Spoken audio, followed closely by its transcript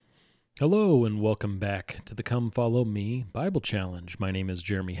Hello and welcome back to the Come Follow Me Bible Challenge. My name is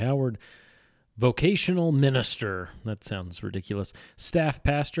Jeremy Howard, vocational minister. That sounds ridiculous. Staff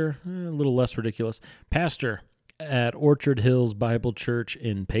pastor, a little less ridiculous. Pastor at Orchard Hills Bible Church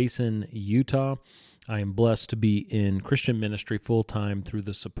in Payson, Utah. I am blessed to be in Christian ministry full-time through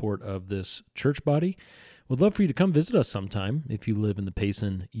the support of this church body. Would love for you to come visit us sometime if you live in the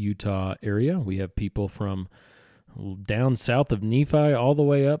Payson, Utah area. We have people from down south of Nephi all the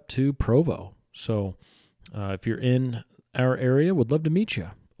way up to Provo. So if you're in our area, would love to meet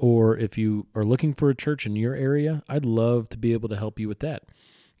you. Or if you are looking for a church in your area, I'd love to be able to help you with that.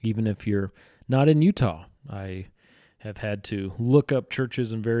 Even if you're not in Utah, I have had to look up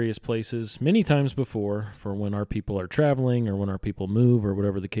churches in various places many times before for when our people are traveling or when our people move or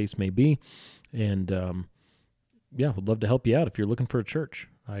whatever the case may be. And would love to help you out if you're looking for a church.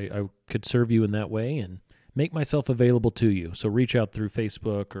 I could serve you in that way and make myself available to you. So reach out through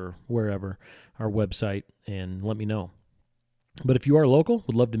Facebook or wherever, our website, and let me know. But if you are local,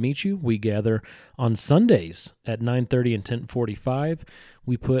 would love to meet you. We gather on Sundays at 9:30 and 10:45.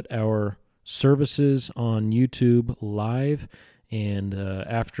 We put our services on YouTube live, and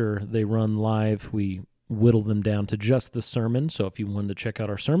after they run live, we whittle them down to just the sermon. So if you wanted to check out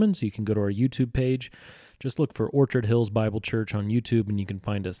our sermons, you can go to our YouTube page. Just look for Orchard Hills Bible Church on YouTube, and you can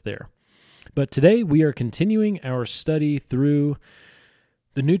find us there. But today we are continuing our study through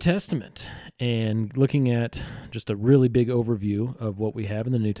the New Testament and looking at just a really big overview of what we have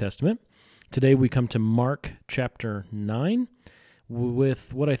in the New Testament. Today we come to Mark chapter 9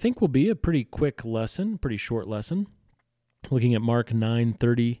 with what I think will be a pretty quick lesson, pretty short lesson, looking at Mark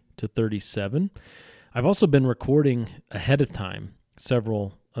 9:30 to 37. I've also been recording ahead of time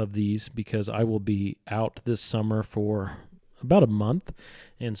several of these because I will be out this summer for about a month,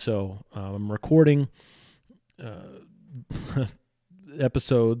 and so I'm recording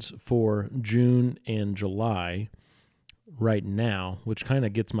episodes for June and July right now, which kind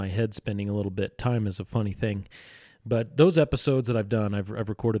of gets my head spinning a little bit. Time is a funny thing, but those episodes that I've done, I've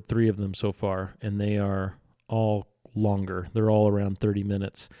recorded 3 of them so far, and they are all longer. They're all around 30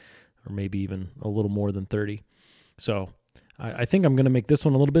 minutes, or maybe even a little more than 30. So I think I'm going to make this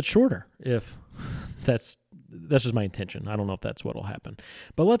one a little bit shorter, if that's just my intention. I don't know if that's what will happen.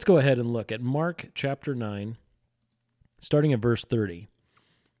 But let's go ahead and look at Mark chapter 9, starting at verse 30.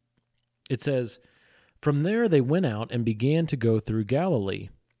 It says, "From there they went out and began to go through Galilee,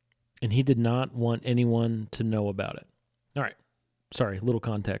 and he did not want anyone to know about it." All right, sorry, little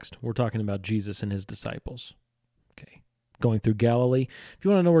context. We're talking about Jesus and his disciples. Okay, going through Galilee. If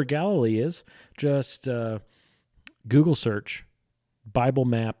you want to know where Galilee is, just Google search Bible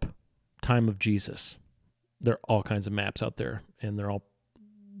map time of Jesus. There are all kinds of maps out there, and they're all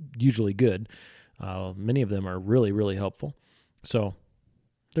usually good. Many of them are really, really helpful. So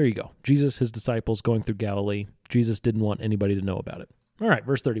there you go. Jesus, his disciples going through Galilee. Jesus didn't want anybody to know about it. All right,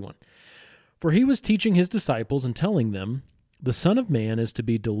 verse 31. "For he was teaching his disciples and telling them, 'The Son of Man is to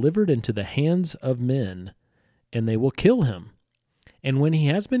be delivered into the hands of men, and they will kill him. And when he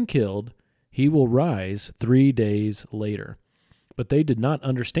has been killed, he will rise 3 days later.' But they did not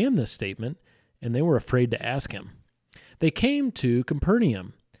understand this statement, and they were afraid to ask him. They came to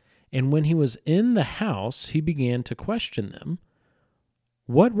Capernaum, and when he was in the house, he began to question them,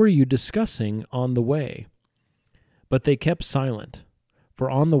 'What were you discussing on the way?' But they kept silent,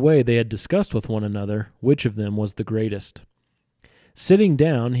 for on the way they had discussed with one another which of them was the greatest. Sitting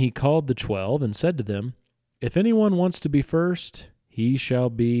down, he called the 12 and said to them, 'If anyone wants to be first, he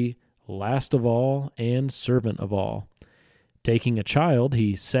shall be last of all and servant of all.' Taking a child,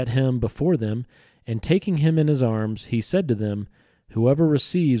 he set him before them, and taking him in his arms, he said to them, 'Whoever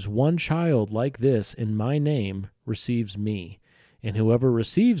receives one child like this in my name receives me, and whoever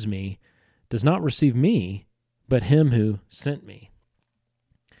receives me does not receive me, but him who sent me.'"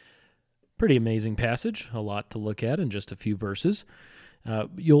 Pretty amazing passage, a lot to look at in just a few verses.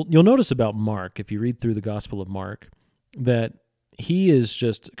 You'll notice about Mark, if you read through the Gospel of Mark, that he is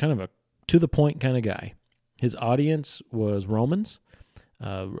just kind of a to-the-point kind of guy. His audience was Romans.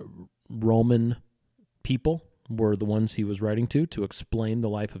 Roman people were the ones he was writing to explain the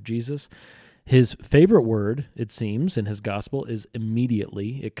life of Jesus. His favorite word, it seems, in his gospel is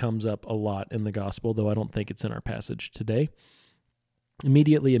immediately. It comes up a lot in the gospel, though I don't think it's in our passage today.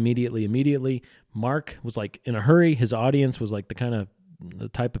 Immediately, immediately, immediately. Mark was like in a hurry. His audience was like the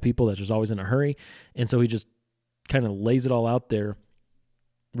type of people that's just always in a hurry. And so he just kind of lays it all out there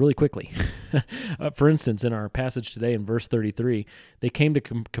really quickly. For instance, in our passage today in verse 33, they came to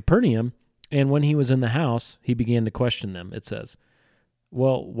Capernaum, and when he was in the house, he began to question them, it says.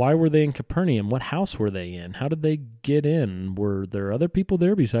 Well, why were they in Capernaum? What house were they in? How did they get in? Were there other people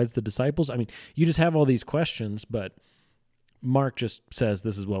there besides the disciples? I mean, you just have all these questions, but Mark just says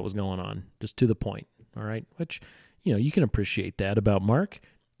this is what was going on, just to the point, all right? Which, you can appreciate that about Mark.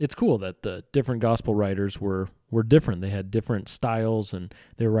 It's cool that the different gospel writers were different. They had different styles, and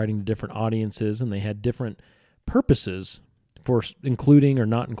they were writing to different audiences, and they had different purposes for including or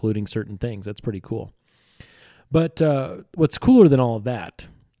not including certain things. That's pretty cool. But what's cooler than all of that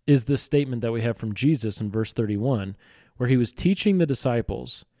is this statement that we have from Jesus in verse 31, where he was teaching the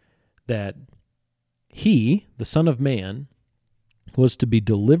disciples that he, the Son of Man, was to be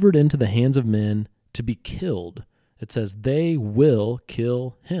delivered into the hands of men to be killed. It says they will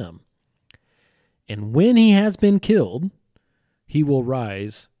kill him. And when he has been killed, he will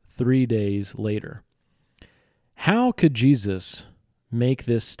rise 3 days later. How could Jesus make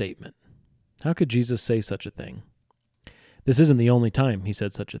this statement? How could Jesus say such a thing? This isn't the only time he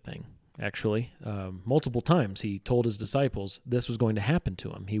said such a thing, actually. Multiple times he told his disciples this was going to happen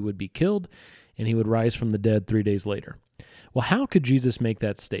to him. He would be killed, and he would rise from the dead 3 days later. Well, how could Jesus make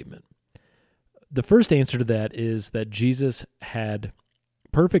that statement? The first answer to that is that Jesus had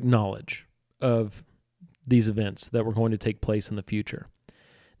perfect knowledge of these events that were going to take place in the future.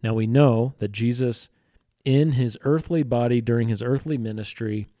 Now, we know that Jesus, in his earthly body, during his earthly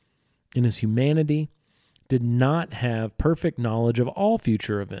ministry, in his humanity, did not have perfect knowledge of all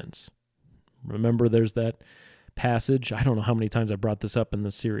future events. Remember, there's that passage. I don't know how many times I brought this up in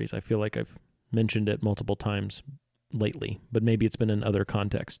this series. I feel like I've mentioned it multiple times lately, but maybe it's been in other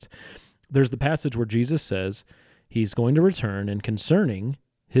contexts. There's the passage where Jesus says he's going to return, and concerning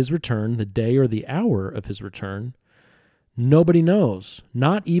his return, the day or the hour of his return, nobody knows,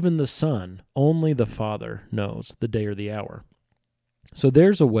 not even the Son, only the Father knows the day or the hour. So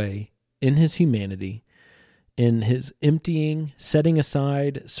there's a way in his humanity, in his emptying, setting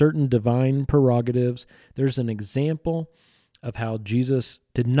aside certain divine prerogatives, there's an example of how Jesus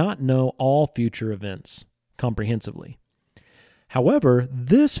did not know all future events comprehensively. However,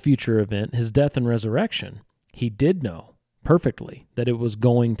 this future event, his death and resurrection, he did know perfectly that it was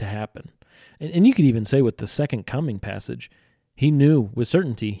going to happen. And you could even say with the second coming passage, he knew with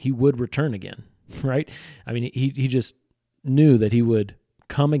certainty he would return again, right? I mean, he just knew that he would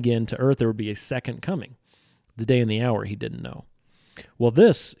come again to earth. There would be a second coming. The day and the hour he didn't know. Well,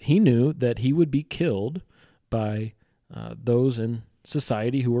 he knew that he would be killed by those in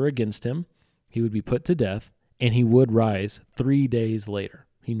society who were against him. He would be put to death, and he would rise 3 days later.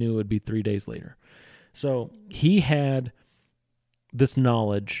 He knew it would be 3 days later. So he had this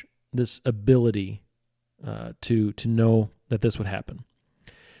knowledge, this ability to know that this would happen.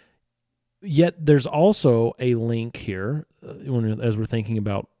 Yet there's also a link here as we're thinking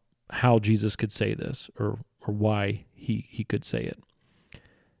about how Jesus could say this or why he could say it,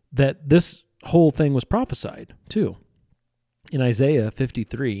 that this whole thing was prophesied too. In Isaiah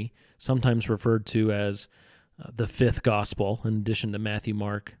 53, sometimes referred to as the fifth gospel, in addition to Matthew,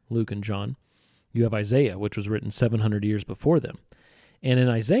 Mark, Luke, and John, you have Isaiah, which was written 700 years before them. And in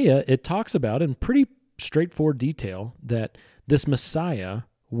Isaiah, it talks about, in pretty straightforward detail, that this Messiah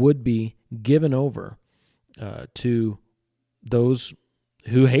would be given over to those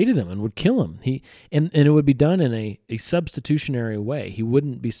who hated him and would kill him. And it would be done in a substitutionary way. He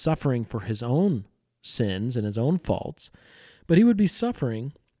wouldn't be suffering for his own sins and his own faults, but he would be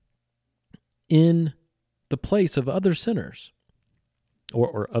suffering in the place of other sinners,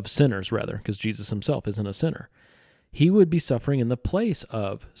 or of sinners rather, because Jesus himself isn't a sinner. He would be suffering in the place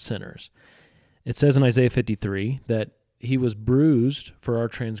of sinners. It says in Isaiah 53 that he was bruised for our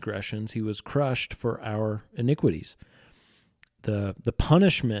transgressions, he was crushed for our iniquities. The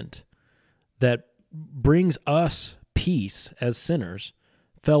punishment that brings us peace as sinners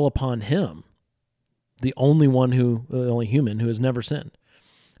fell upon him, the only human who has never sinned.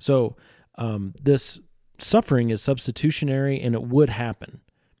 So this suffering is substitutionary, and it would happen.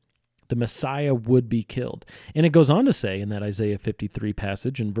 The Messiah would be killed. And it goes on to say in that Isaiah 53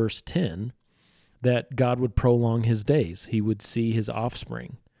 passage in verse 10 that God would prolong his days. He would see his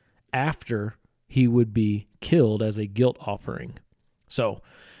offspring after he would be killed as a guilt offering. So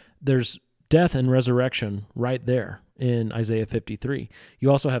there's death and resurrection right there in Isaiah 53.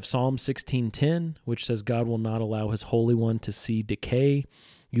 You also have Psalm 16:10, which says God will not allow his Holy One to see decay.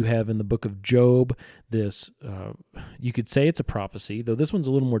 You have in the book of Job this, you could say it's a prophecy, though this one's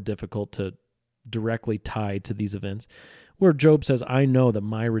a little more difficult to directly tie to these events, where Job says, I know that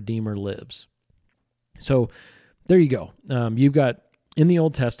my Redeemer lives. So there you go. You've got in the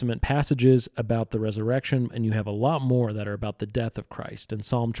Old Testament passages about the resurrection, and you have a lot more that are about the death of Christ. And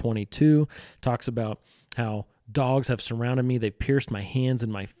Psalm 22 talks about how Dogs have surrounded me. They've pierced my hands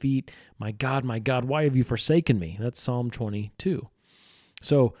and my feet. My God, why have you forsaken me? That's Psalm 22.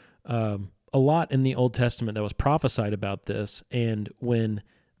 So a lot in the Old Testament that was prophesied about this, and when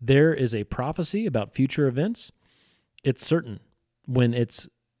there is a prophecy about future events, it's certain. When it's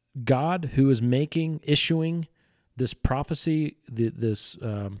God who is issuing this prophecy, this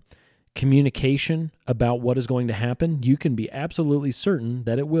communication about what is going to happen, you can be absolutely certain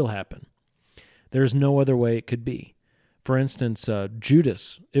that it will happen. There's no other way it could be. For instance,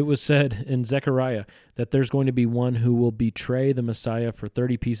 Judas, it was said in Zechariah that there's going to be one who will betray the Messiah for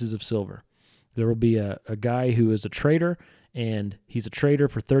 30 pieces of silver. There will be a guy who is a traitor, and he's a traitor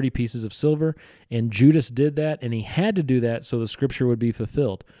for 30 pieces of silver, and Judas did that, and he had to do that so the scripture would be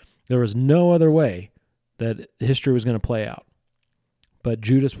fulfilled. There was no other way that history was going to play out. But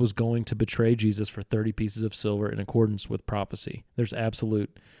Judas was going to betray Jesus for 30 pieces of silver in accordance with prophecy. There's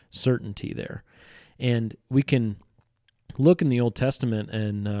absolute certainty there. And we can look in the Old Testament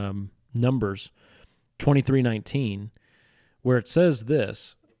and Numbers 23:19, where it says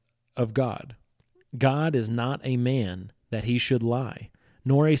this of God: God is not a man that he should lie,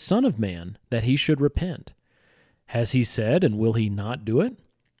 nor a son of man that he should repent. Has he said, and will he not do it?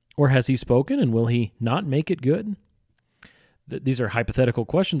 Or has he spoken, and will he not make it good? These are hypothetical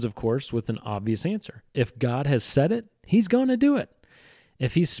questions, of course, with an obvious answer. If God has said it, he's going to do it.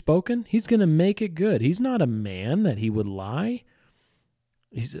 If he's spoken, he's going to make it good. He's not a man that he would lie.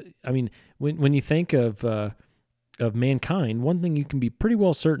 When you think of mankind, one thing you can be pretty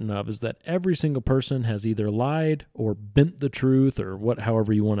well certain of is that every single person has either lied or bent the truth, or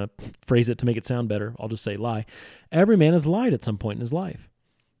however you want to phrase it to make it sound better. I'll just say lie. Every man has lied at some point in his life.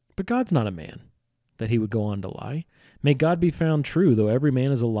 But God's not a man that he would go on to lie. May God be found true, though every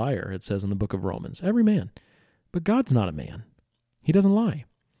man is a liar, it says in the book of Romans. Every man. But God's not a man. He doesn't lie.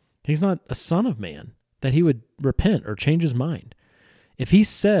 He's not a son of man that he would repent or change his mind. If he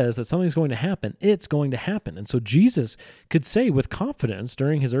says that something's going to happen, it's going to happen. And so Jesus could say with confidence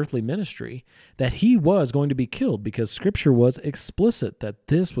during his earthly ministry that he was going to be killed, because Scripture was explicit that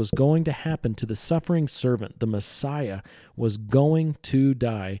this was going to happen to the suffering servant. The Messiah was going to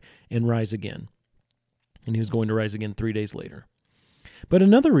die and rise again. And he was going to rise again 3 days later. But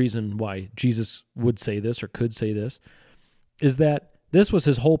another reason why Jesus would say this or could say this is that this was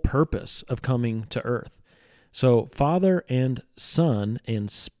his whole purpose of coming to earth. So Father and Son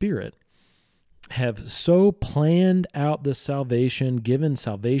and Spirit have so planned out this salvation, given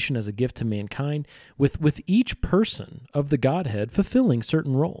salvation as a gift to mankind, with each person of the Godhead fulfilling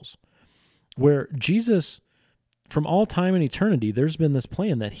certain roles. Where Jesus, from all time and eternity, there's been this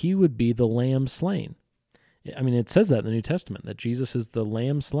plan that he would be the Lamb slain. I mean, it says that in the New Testament, that Jesus is the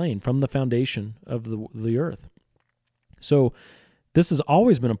Lamb slain from the foundation of the earth. So this has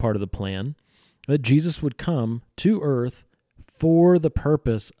always been a part of the plan, that Jesus would come to earth for the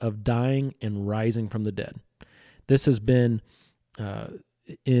purpose of dying and rising from the dead. This has been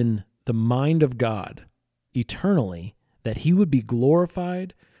in the mind of God eternally, that he would be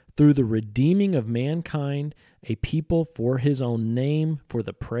glorified through the redeeming of mankind, a people for his own name, for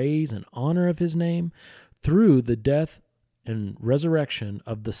the praise and honor of his name, through the death and resurrection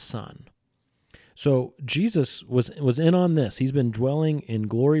of the Son. So Jesus was in on this. He's been dwelling in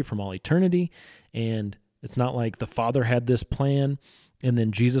glory from all eternity, and it's not like the Father had this plan and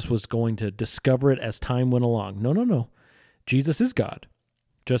then Jesus was going to discover it as time went along. No. Jesus is God,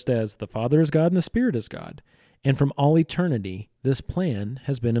 just as the Father is God and the Spirit is God. And from all eternity, this plan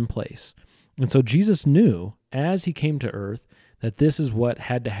has been in place. And so Jesus knew as he came to earth that this is what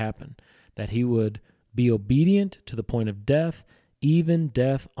had to happen, that he would be obedient to the point of death, even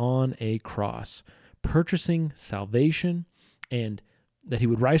death on a cross, purchasing salvation, and that he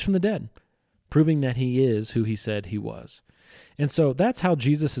would rise from the dead, proving that he is who he said he was. And so that's how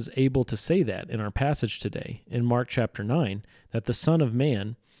Jesus is able to say that in our passage today in Mark chapter 9, that the Son of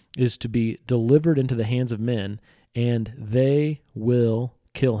Man is to be delivered into the hands of men, and they will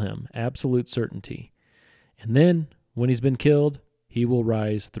kill him. Absolute certainty. And then, when he's been killed, he will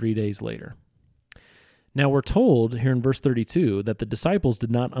rise 3 days later. Now, we're told here in verse 32 that the disciples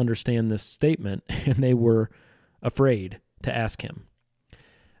did not understand this statement, and they were afraid to ask him.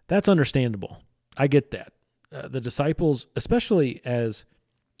 That's understandable. I get that. The disciples, especially as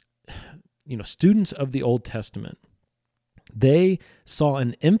students of the Old Testament, they saw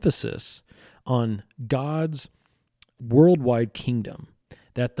an emphasis on God's worldwide kingdom,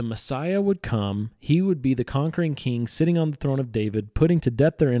 that the Messiah would come, he would be the conquering king sitting on the throne of David, putting to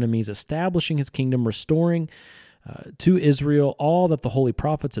death their enemies, establishing his kingdom, restoring to Israel all that the holy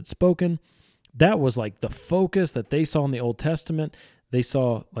prophets had spoken. That was like the focus that they saw in the Old Testament. They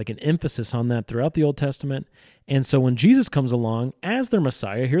saw like an emphasis on that throughout the Old Testament. And so when Jesus comes along as their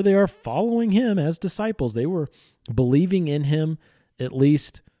Messiah, here they are following him as disciples. They were believing in him, at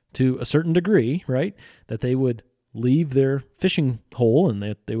least to a certain degree, right? That they would leave their fishing hole and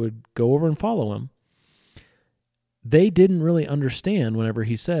that they would go over and follow him. They didn't really understand whenever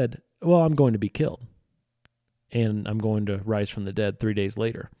he said, well, I'm going to be killed and I'm going to rise from the dead 3 days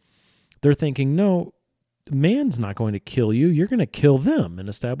later. They're thinking, no, man's not going to kill you. You're going to kill them and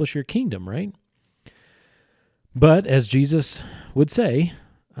establish your kingdom, right? But as Jesus would say,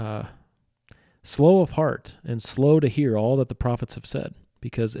 slow of heart and slow to hear all that the prophets have said,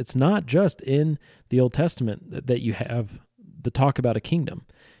 because it's not just in the Old Testament that you have the talk about a kingdom.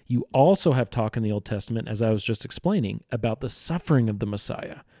 You also have talk in the Old Testament, as I was just explaining, about the suffering of the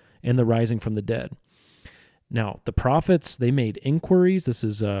Messiah and the rising from the dead. Now, the prophets, they made inquiries. This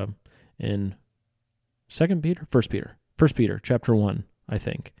is in 2 Peter? 1 Peter. 1 Peter, chapter 1, I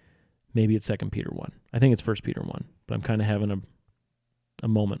think. Maybe it's 2 Peter 1. I think it's 1 Peter 1, but I'm kind of having a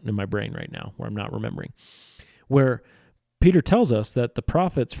moment in my brain right now where I'm not remembering, where Peter tells us that the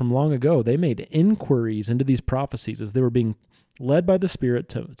prophets from long ago, they made inquiries into these prophecies as they were being led by the Spirit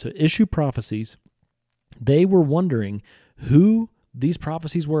to issue prophecies. They were wondering who these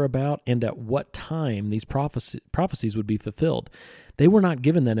prophecies were about and at what time these prophecies would be fulfilled. They were not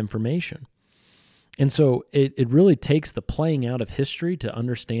given that information. And so it really takes the playing out of history to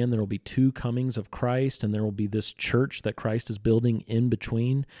understand there will be two comings of Christ and there will be this church that Christ is building in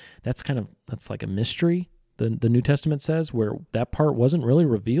between. That's like a mystery, the New Testament says, where that part wasn't really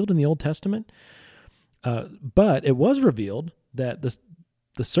revealed in the Old Testament. But it was revealed that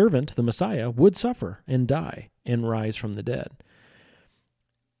the servant, the Messiah, would suffer and die and rise from the dead.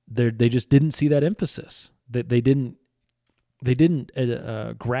 They just didn't see that emphasis. They didn't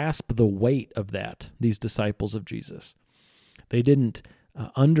grasp the weight of that, these disciples of Jesus. They didn't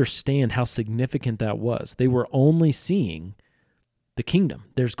understand how significant that was. They were only seeing the kingdom.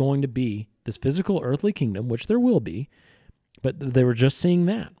 There's going to be this physical earthly kingdom, which there will be, but they were just seeing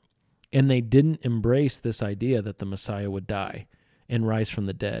that. And they didn't embrace this idea that the Messiah would die and rise from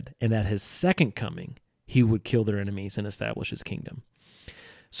the dead, and at his second coming, he would kill their enemies and establish his kingdom.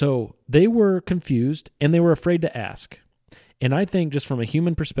 So they were confused, and they were afraid to ask. And I think just from a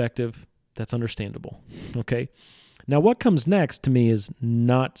human perspective, that's understandable, okay? Now, what comes next to me is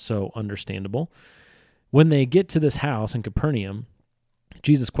not so understandable. When they get to this house in Capernaum,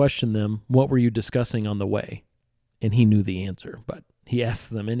 Jesus questioned them, what were you discussing on the way? And he knew the answer, but he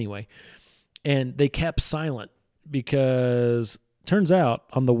asked them anyway. And they kept silent because turns out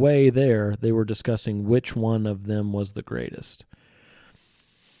on the way there, they were discussing which one of them was the greatest.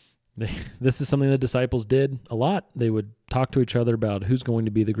 This is something the disciples did a lot. They would talk to each other about who's going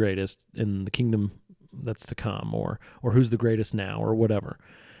to be the greatest in the kingdom that's to come, or who's the greatest now, or whatever.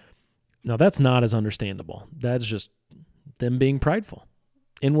 Now, that's not as understandable. That's just them being prideful,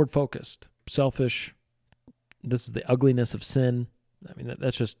 inward-focused, selfish. This is the ugliness of sin. I mean,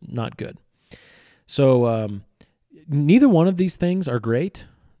 that's just not good. So neither one of these things are great,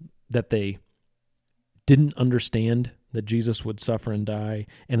 that they didn't understand that Jesus would suffer and die,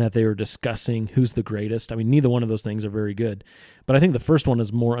 and that they were discussing who's the greatest. I mean, neither one of those things are very good. But I think the first one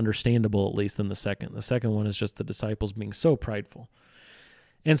is more understandable, at least, than the second. The second one is just the disciples being so prideful.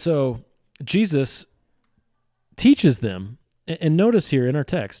 And so Jesus teaches them, and notice here in our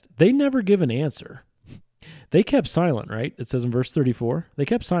text, they never give an answer. They kept silent, right? It says in verse 34, they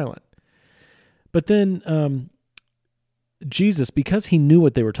kept silent. But then Jesus, because he knew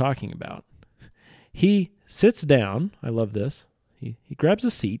what they were talking about, he sits down. I love this. He grabs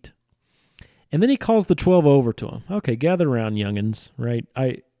a seat, and then he calls the 12 over to him. Okay, gather around, youngins, right?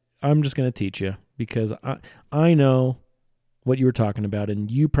 I'm just going to teach you because I know what you were talking about,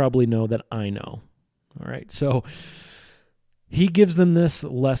 and you probably know that I know. All right, so he gives them this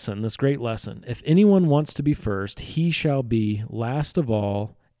lesson, this great lesson. If anyone wants to be first, he shall be last of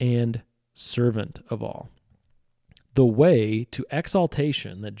all and servant of all. The way to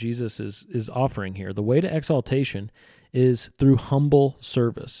exaltation that Jesus is offering here, the way to exaltation is through humble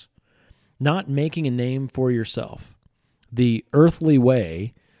service, not making a name for yourself. The earthly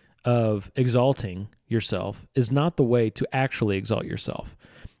way of exalting yourself is not the way to actually exalt yourself.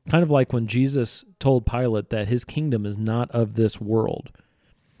 Kind of like when Jesus told Pilate that his kingdom is not of this world.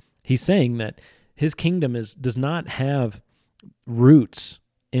 He's saying that his kingdom does not have roots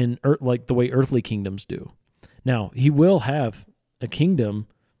in like the way earthly kingdoms do. Now, he will have a kingdom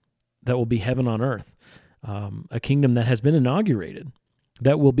that will be heaven on earth, a kingdom that has been inaugurated,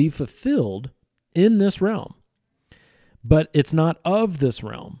 that will be fulfilled in this realm. But it's not of this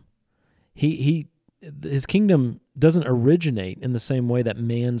realm. His kingdom doesn't originate in the same way that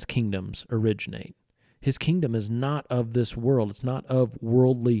man's kingdoms originate. His kingdom is not of this world. It's not of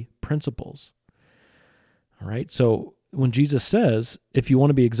worldly principles. All right? So when Jesus says, if you want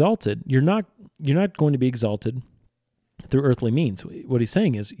to be exalted, you're not going to be exalted through earthly means. What he's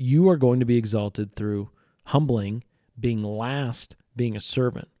saying is you are going to be exalted through humbling, being last, being a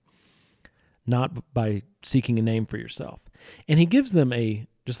servant, not by seeking a name for yourself. And he gives them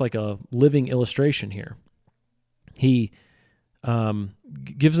just like a living illustration here. He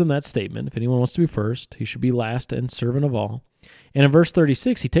gives them that statement. If anyone wants to be first, he should be last and servant of all. And in verse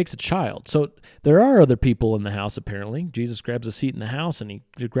 36, he takes a child. So there are other people in the house, apparently. Jesus grabs a seat in the house, and he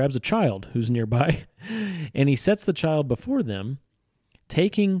grabs a child who's nearby, and he sets the child before them,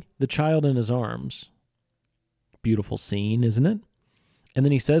 taking the child in his arms. Beautiful scene, isn't it? And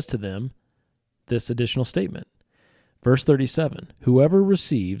then he says to them this additional statement. Verse 37, whoever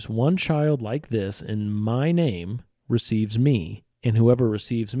receives one child like this in my name receives me, and whoever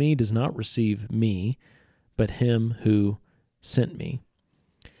receives me does not receive me, but him who sent me.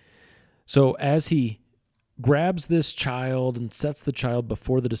 So as he grabs this child and sets the child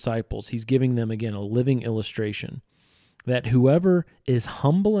before the disciples, he's giving them, again, a living illustration that whoever is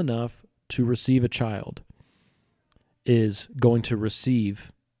humble enough to receive a child is going to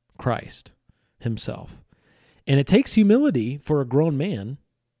receive Christ himself. And it takes humility for a grown man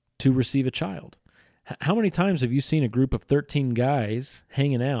to receive a child. How many times have you seen a group of 13 guys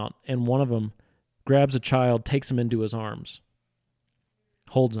hanging out and one of them grabs a child, takes him into his arms,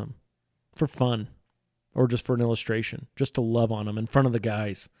 holds him for fun or just for an illustration, just to love on him in front of the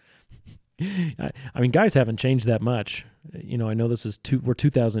guys? I mean, guys haven't changed that much. You know, I know we're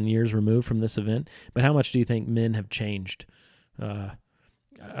 2,000 years removed from this event, but how much do you think men have changed?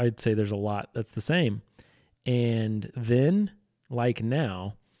 I'd say there's a lot that's the same. And then, like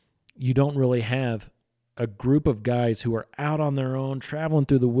now, you don't really have a group of guys who are out on their own, traveling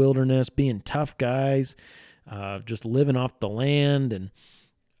through the wilderness, being tough guys, just living off the land and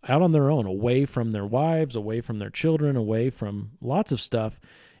out on their own, away from their wives, away from their children, away from lots of stuff.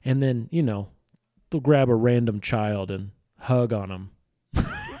 And then, you know, they'll grab a random child and hug on them.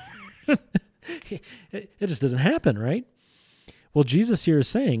 It just doesn't happen, right? Well, Jesus here is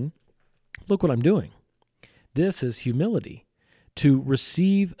saying, look what I'm doing. This is humility. To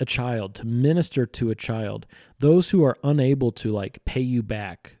receive a child, to minister to a child, those who are unable to pay you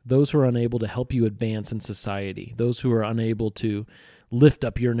back, those who are unable to help you advance in society, those who are unable to lift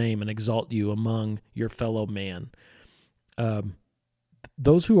up your name and exalt you among your fellow man,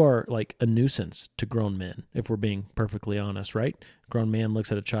 those who are like a nuisance to grown men, if we're being perfectly honest, right? Grown man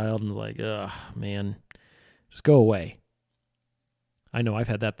looks at a child and is like, ugh, man, just go away. I know I've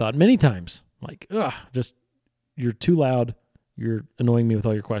had that thought many times, like, ugh, just, you're too loud. You're annoying me with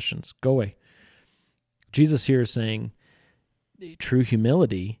all your questions. Go away. Jesus here is saying true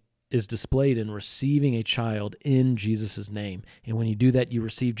humility is displayed in receiving a child in Jesus' name. And when you do that, you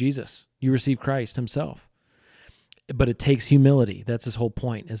receive Jesus. You receive Christ himself. But it takes humility. That's his whole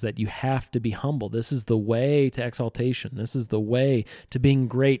point, is that you have to be humble. This is the way to exaltation. This is the way to being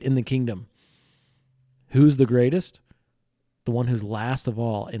great in the kingdom. Who's the greatest? The one who's last of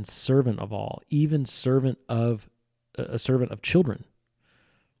all and servant of all, even a servant of children.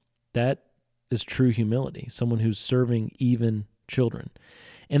 That is true humility, someone who's serving even children.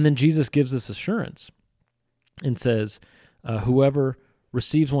 And then Jesus gives this assurance and says, whoever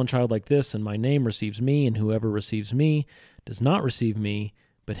receives one child like this in my name receives me, and whoever receives me does not receive me,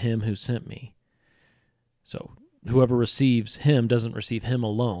 but him who sent me. So whoever receives him doesn't receive him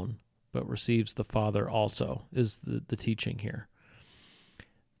alone, but receives the Father also, is the teaching here.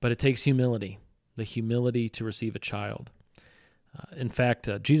 But it takes humility, the humility to receive a child. In fact,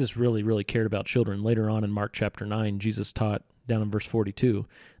 Jesus really, really cared about children. Later on in Mark chapter 9, Jesus taught, down in verse 42,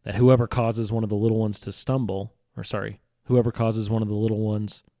 that whoever causes one of the little ones to stumble, whoever causes one of the little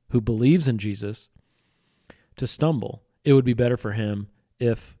ones who believes in Jesus to stumble, it would be better for him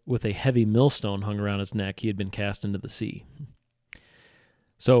if with a heavy millstone hung around his neck, he had been cast into the sea.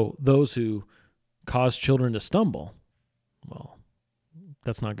 So those who cause children to stumble, well,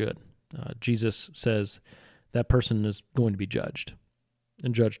 that's not good. Jesus says that person is going to be judged,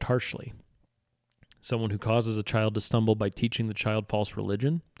 and judged harshly. Someone who causes a child to stumble by teaching the child false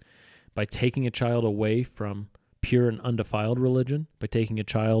religion, by taking a child away from pure and undefiled religion, by taking a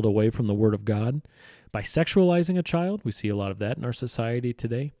child away from the Word of God, by sexualizing a child. We see a lot of that in our society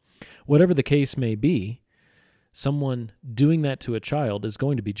today. Whatever the case may be, someone doing that to a child is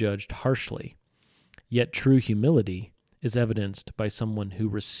going to be judged harshly. Yet true humility is evidenced by someone who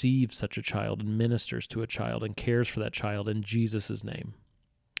receives such a child and ministers to a child and cares for that child in Jesus' name.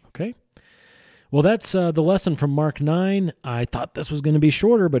 Okay? Well, that's the lesson from Mark 9. I thought this was going to be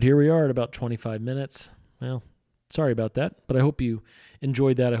shorter, but here we are at about 25 minutes. Well, sorry about that, but I hope you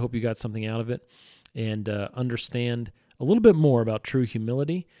enjoyed that. I hope you got something out of it and understand a little bit more about true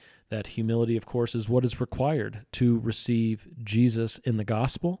humility. That humility, of course, is what is required to receive Jesus in the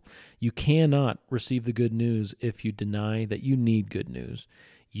gospel. You cannot receive the good news if you deny that you need good news.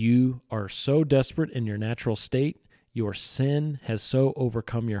 You are so desperate in your natural state. Your sin has so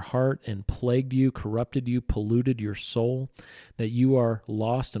overcome your heart and plagued you, corrupted you, polluted your soul, that you are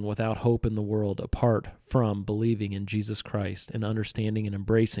lost and without hope in the world apart from believing in Jesus Christ and understanding and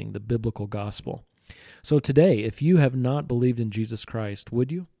embracing the biblical gospel. So today, if you have not believed in Jesus Christ,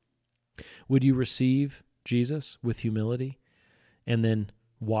 would you? Would you receive Jesus with humility and then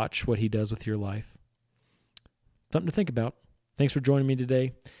watch what he does with your life? Something to think about. Thanks for joining me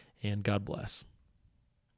today, and God bless.